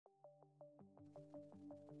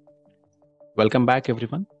Welcome back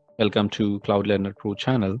everyone. Welcome to Cloud Learner Pro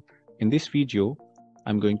channel. In this video,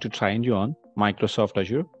 I'm going to train you on Microsoft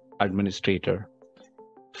Azure Administrator.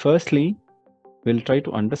 Firstly, we'll try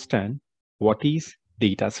to understand what is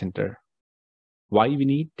data center, why we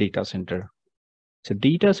need data center. So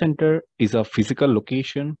data center is a physical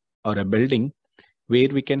location or a building where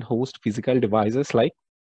we can host physical devices like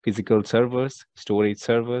physical servers, storage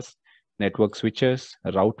servers, network switches,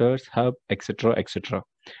 routers, hub, etc., etc.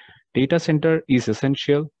 Data center is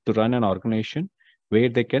essential to run an organization where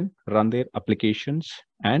they can run their applications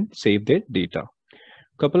and save their data.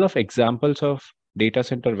 Couple of examples of data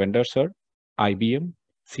center vendors are IBM,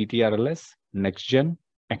 CTRLS, NextGen,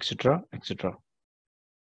 etc., etc.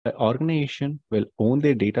 The organization will own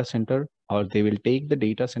their data center or they will take the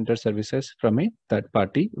data center services from a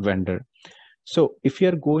third-party vendor. So if you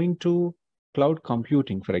are going to cloud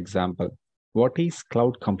computing, for example, what is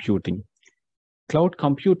cloud computing? Cloud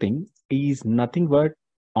computing is nothing but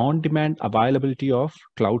on-demand availability of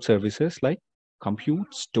cloud services like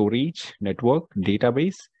compute, storage, network,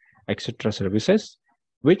 database, etc. services,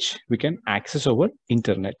 which we can access over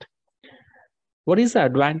internet. What is the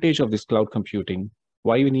advantage of this cloud computing?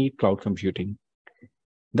 Why we need cloud computing?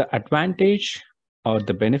 The advantage or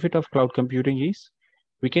the benefit of cloud computing is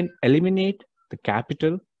we can eliminate the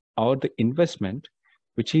capital or the investment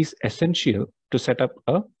which is essential to set up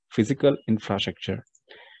a physical infrastructure.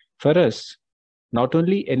 For us, not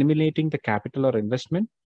only eliminating the capital or investment,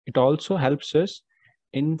 it also helps us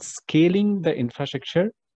in scaling the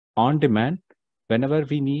infrastructure on demand. Whenever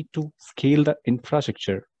we need to scale the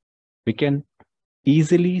infrastructure, we can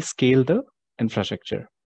easily scale the infrastructure.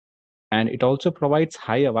 And it also provides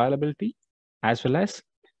high availability as well as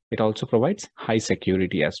it also provides high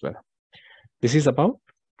security as well. This is about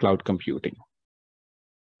cloud computing.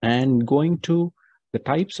 And going to the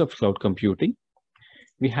types of cloud computing,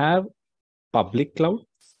 we have public cloud,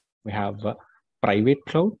 we have private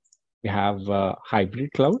cloud, we have hybrid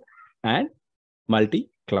cloud, and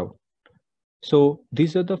multi-cloud. So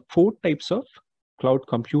these are the four types of cloud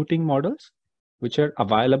computing models which are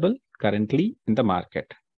available currently in the market.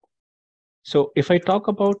 So if I talk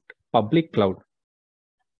about public cloud,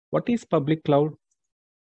 what is public cloud?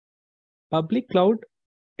 Public cloud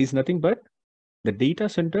is nothing but the data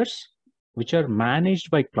centers which are managed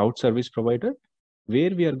by cloud service provider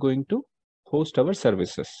where we are going to host our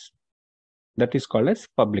services. That is called as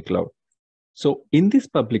public cloud. So in this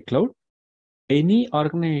public cloud, any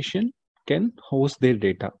organization can host their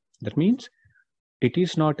data. That means it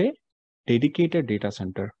is not a dedicated data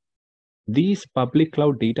center. These public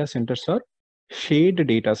cloud data centers are shared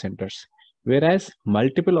data centers, whereas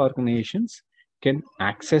multiple organizations can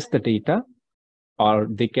access the data or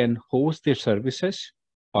they can host their services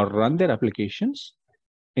or run their applications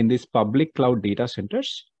in these public cloud data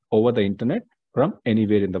centers over the internet from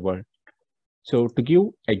anywhere in the world. So to give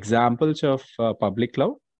examples of public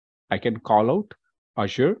cloud, I can call out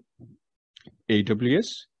Azure, AWS,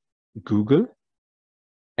 Google,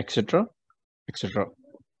 etc., etc.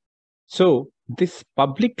 So this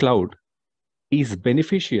public cloud is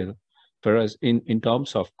beneficial for us in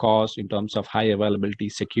terms of cost, in terms of high availability,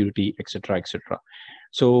 security, etc., etc.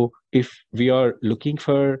 So if we are looking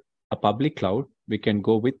for a public cloud, we can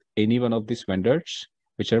go with any one of these vendors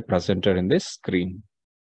which are presented in this screen.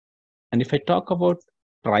 And if I talk about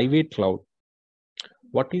private cloud,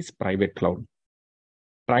 what is private cloud?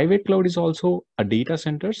 Private cloud is also a data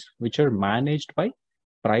centers which are managed by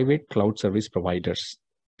private cloud service providers.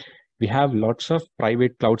 We have lots of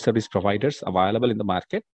private cloud service providers available in the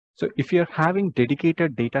market. So if you're having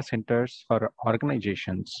dedicated data centers for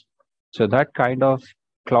organizations, so that kind of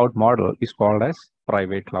cloud model is called as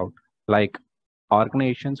private cloud. Like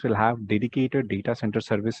organizations will have dedicated data center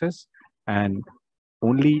services and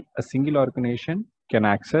only a single organization can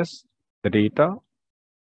access the data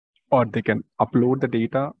or they can upload the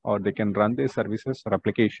data or they can run their services or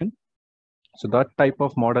application. So that type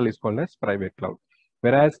of model is called as private cloud.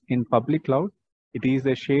 Whereas in public cloud, it is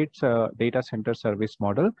a shared data center service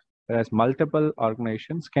model, whereas multiple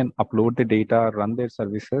organizations can upload the data, run their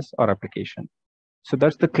services or application. So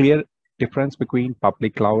that's the clear difference between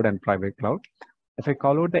public cloud and private cloud. If I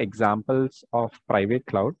call out the examples of private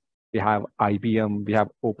cloud, we have IBM, we have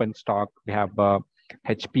OpenStack, we have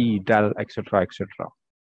HP, Dell, etc., etc.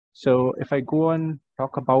 So if I go and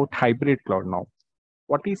talk about hybrid cloud now,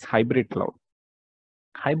 what is hybrid cloud?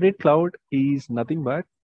 Hybrid cloud is nothing but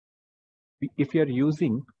if you're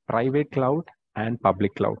using private cloud and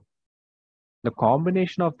public cloud. The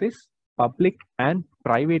combination of this public and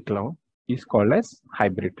private cloud is called as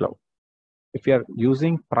hybrid cloud. If you are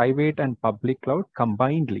using private and public cloud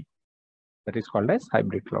combinedly, that is called as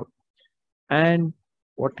hybrid cloud. And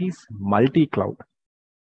what is multi-cloud?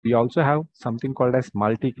 We also have something called as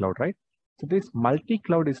multi-cloud, right? So this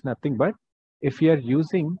multi-cloud is nothing but if we are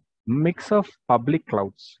using mix of public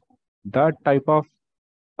clouds, that type of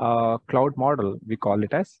cloud model, we call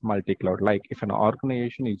it as multi-cloud. Like if an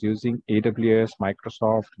organization is using AWS,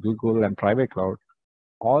 Microsoft, Google, and private cloud,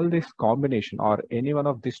 all this combination or any one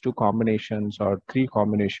of these two combinations or three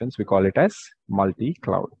combinations, we call it as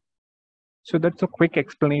multi-cloud. So that's a quick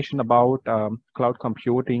explanation about cloud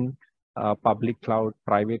computing, public cloud,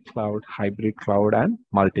 private cloud, hybrid cloud, and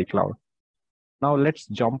multi-cloud. Now let's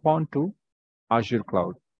jump on to Azure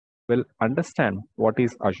Cloud. We'll understand what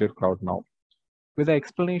is Azure Cloud now. With the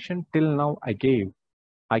explanation till now I gave,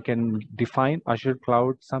 I can define Azure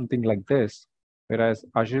Cloud something like this, whereas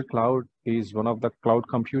Azure Cloud is one of the cloud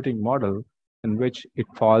computing model in which it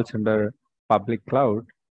falls under public cloud,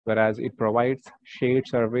 whereas it provides shared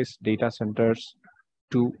service data centers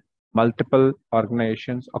to multiple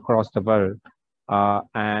organizations across the world.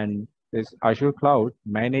 And this Azure Cloud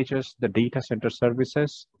manages the data center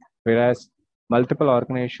services, whereas multiple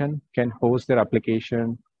organizations can host their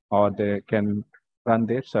application or they can run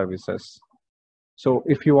their services. So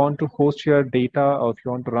if you want to host your data or if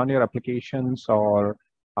you want to run your applications or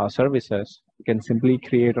services, you can simply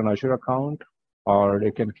create an Azure account or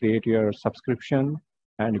you can create your subscription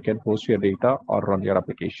and you can host your data or run your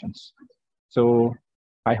applications. So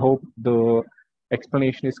I hope the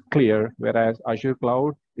explanation is clear, whereas Azure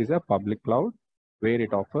Cloud is a public cloud where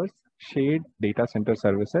it offers shared data center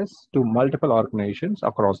services to multiple organizations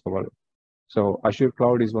across the world. So Azure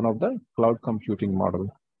Cloud is one of the cloud computing model.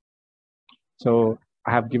 So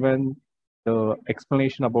I have given the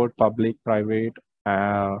explanation about public, private,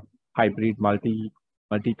 hybrid,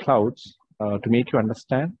 multi-clouds to make you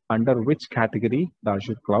understand under which category the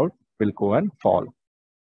Azure Cloud will go and fall.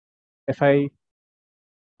 If I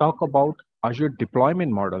talk about Azure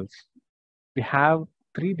deployment models, we have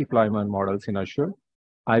 3 deployment models in Azure.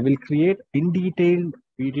 I will create in detailed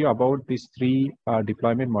video about these 3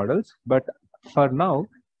 deployment models, but for now,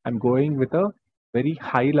 I'm going with a very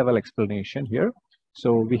high level explanation here.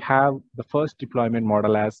 So we have the first deployment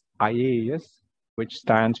model as IaaS, which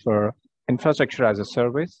stands for Infrastructure as a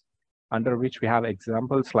Service, under which we have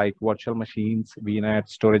examples like virtual machines, VNet,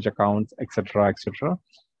 storage accounts, etc., etc.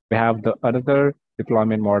 We have the another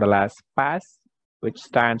deployment model as PaaS, which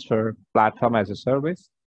stands for Platform as a Service,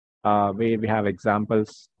 where we have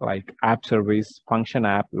examples like App Service, Function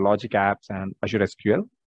App, Logic Apps, and Azure SQL.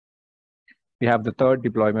 We have the third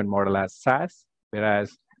deployment model as SaaS,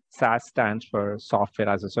 whereas SaaS stands for Software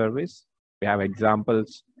as a Service. We have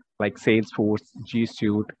examples like Salesforce, G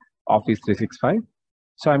Suite, Office 365.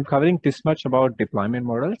 So I'm covering this much about deployment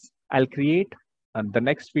models. I'll create the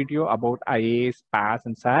next video about IaaS, PaaS,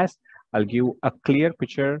 and SaaS. I'll give a clear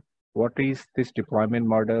picture. What is this deployment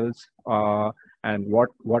models and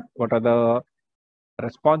what are the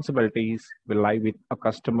responsibilities will lie with a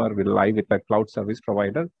customer, will lie with a cloud service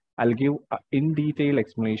provider. I'll give an in-detail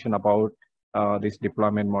explanation about these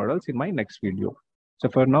deployment models in my next video. So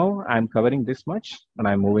for now, I'm covering this much and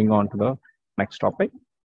I'm moving on to the next topic,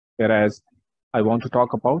 whereas I want to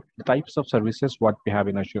talk about the types of services what we have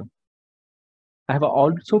in Azure. I have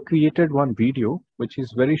also created one video, which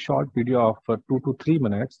is very short video of 2 to 3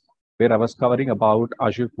 minutes, where I was covering about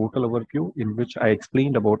Azure Portal overview, in which I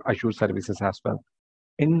explained about Azure Services as well.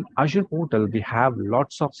 In Azure Portal, we have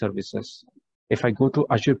lots of services. If I go to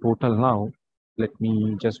Azure Portal now, let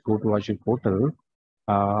me just go to Azure Portal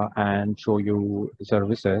and show you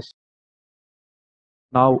services.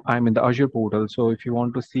 Now I'm in the Azure Portal. So if you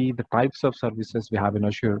want to see the types of services we have in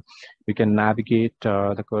Azure, you can navigate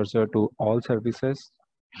the cursor to all services.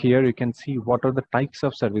 Here you can see what are the types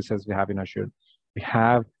of services we have in Azure. We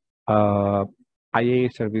have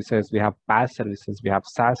IaaS services, we have PaaS services, we have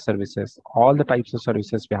SaaS services, all the types of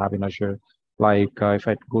services we have in Azure. Like if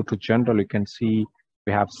I go to general, you can see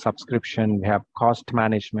we have subscription, we have cost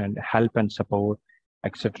management, help and support,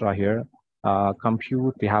 etc. here.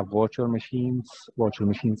 Compute, we have virtual machine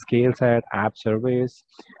scale set, app service,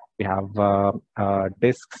 we have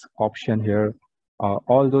disks option here.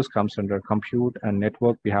 All those comes under compute. And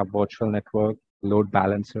network, we have virtual network, load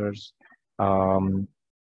balancers, NSGs,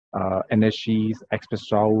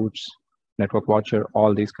 express routes, network watcher,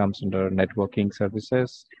 all these comes under networking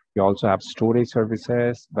services. We also have storage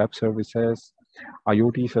services, web services,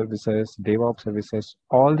 IoT services, DevOps services.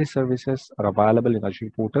 All these services are available in Azure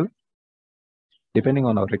Portal. Depending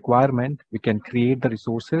on our requirement, we can create the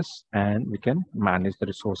resources and we can manage the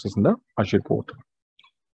resources in the Azure Portal.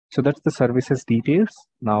 So that's the services details.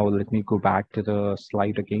 Now let me go back to the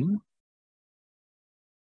slide again.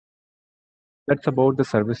 That's about the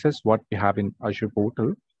services what we have in Azure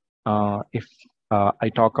portal. If I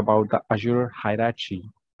talk about the Azure hierarchy,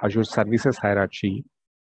 Azure Services hierarchy,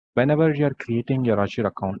 whenever you are creating your Azure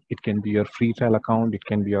account, it can be your free trial account, it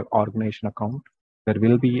can be your organization account, there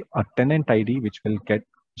will be a tenant ID which will get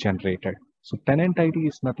generated. So tenant ID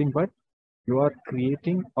is nothing but you are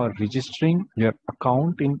creating or registering your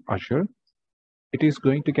account in Azure. It is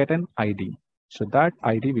going to get an ID. So that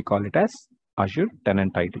ID we call it as Azure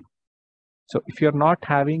tenant ID. So if you're not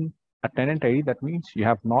having a tenant ID, that means you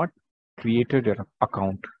have not created your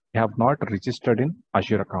account. You have not registered in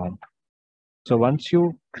Azure account. So once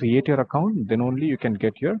you create your account, then only you can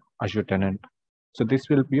get your Azure tenant. So this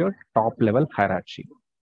will be your top level hierarchy.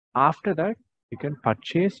 After that, you can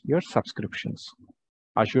purchase your subscriptions,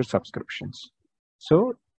 Azure subscriptions.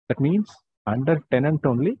 So that means under tenant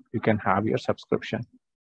only, you can have your subscription.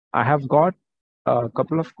 I have got a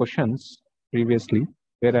couple of questions previously,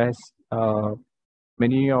 whereas I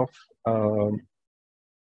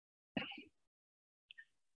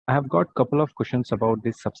have got a couple of questions about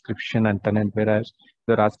this subscription and tenant, whereas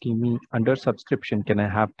they're asking me under subscription, can I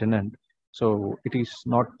have tenant? So it is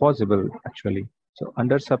not possible actually. So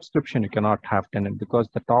under subscription, you cannot have tenant because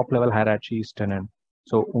the top level hierarchy is tenant.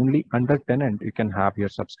 So only under tenant, you can have your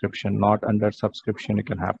subscription, not under subscription, you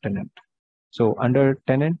can have tenant. So under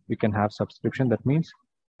tenant, you can have subscription. That means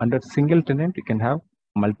under single tenant, you can have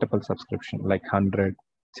multiple subscription like 100,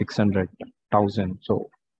 600, 1000. So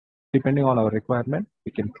depending on our requirement,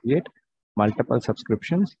 we can create multiple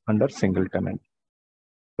subscriptions under single tenant.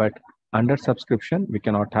 But under subscription, we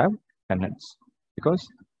cannot have tenants because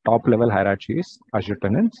top level hierarchy is Azure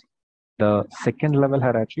tenants. The second level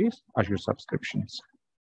hierarchy is Azure subscriptions.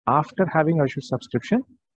 After having Azure subscription,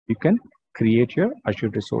 you can create your Azure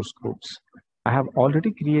resource groups. I have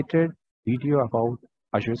already created video about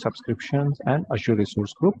Azure subscriptions and Azure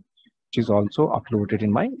resource group, which is also uploaded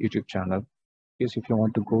in my YouTube channel. If you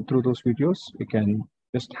want to go through those videos, you can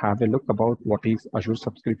just have a look about what is Azure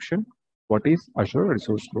subscription, what is Azure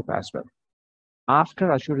resource group as well.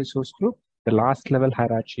 After Azure resource group, the last level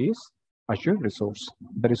hierarchy is Azure resource.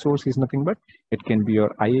 The resource is nothing but it can be your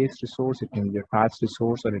IaaS resource, it can be your PaaS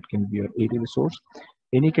resource, or it can be your AD resource.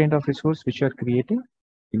 Any kind of resource which you are creating,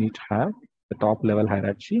 you need to have the top level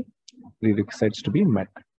hierarchy prerequisites to be met.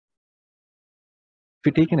 If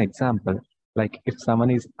we take an example, like if someone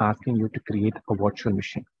is asking you to create a virtual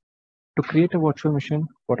machine. To create a virtual machine,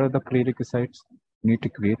 what are the prerequisites? You need to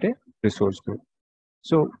create a resource group.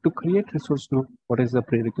 So to create resource group, what is the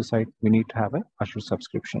prerequisite? We need to have an Azure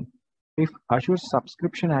subscription. If Azure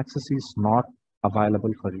subscription access is not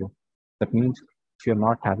available for you, that means if you're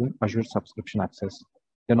not having Azure subscription access,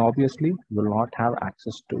 then obviously you will not have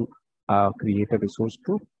access to create a resource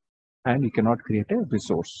group and you cannot create a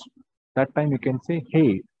resource. That time you can say,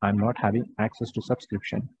 hey, I'm not having access to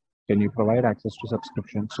subscription. Can you provide access to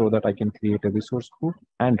subscription so that I can create a resource group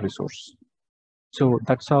and resource? So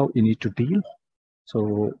that's how you need to deal.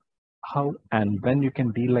 So how and when you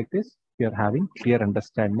can deal like this, you're having clear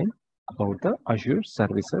understanding about the Azure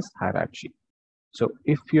services hierarchy. So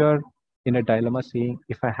if you're in a dilemma saying,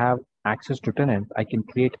 if I have access to tenant, I can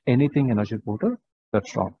create anything in Azure portal,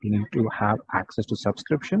 that's wrong. You need to have access to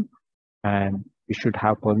subscription and you should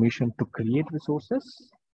have permission to create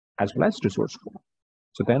resources as well as resource group.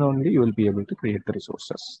 So then only you will be able to create the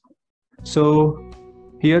resources. So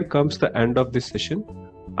here comes the end of this session.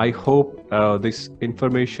 I hope this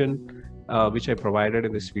information which I provided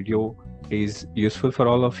in this video is useful for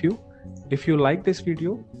all of you. If you like this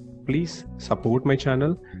video, please support my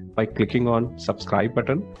channel by clicking on subscribe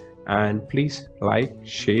button, and please like,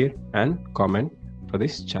 share and comment for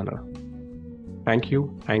this channel. Thank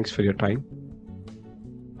you. Thanks for your time.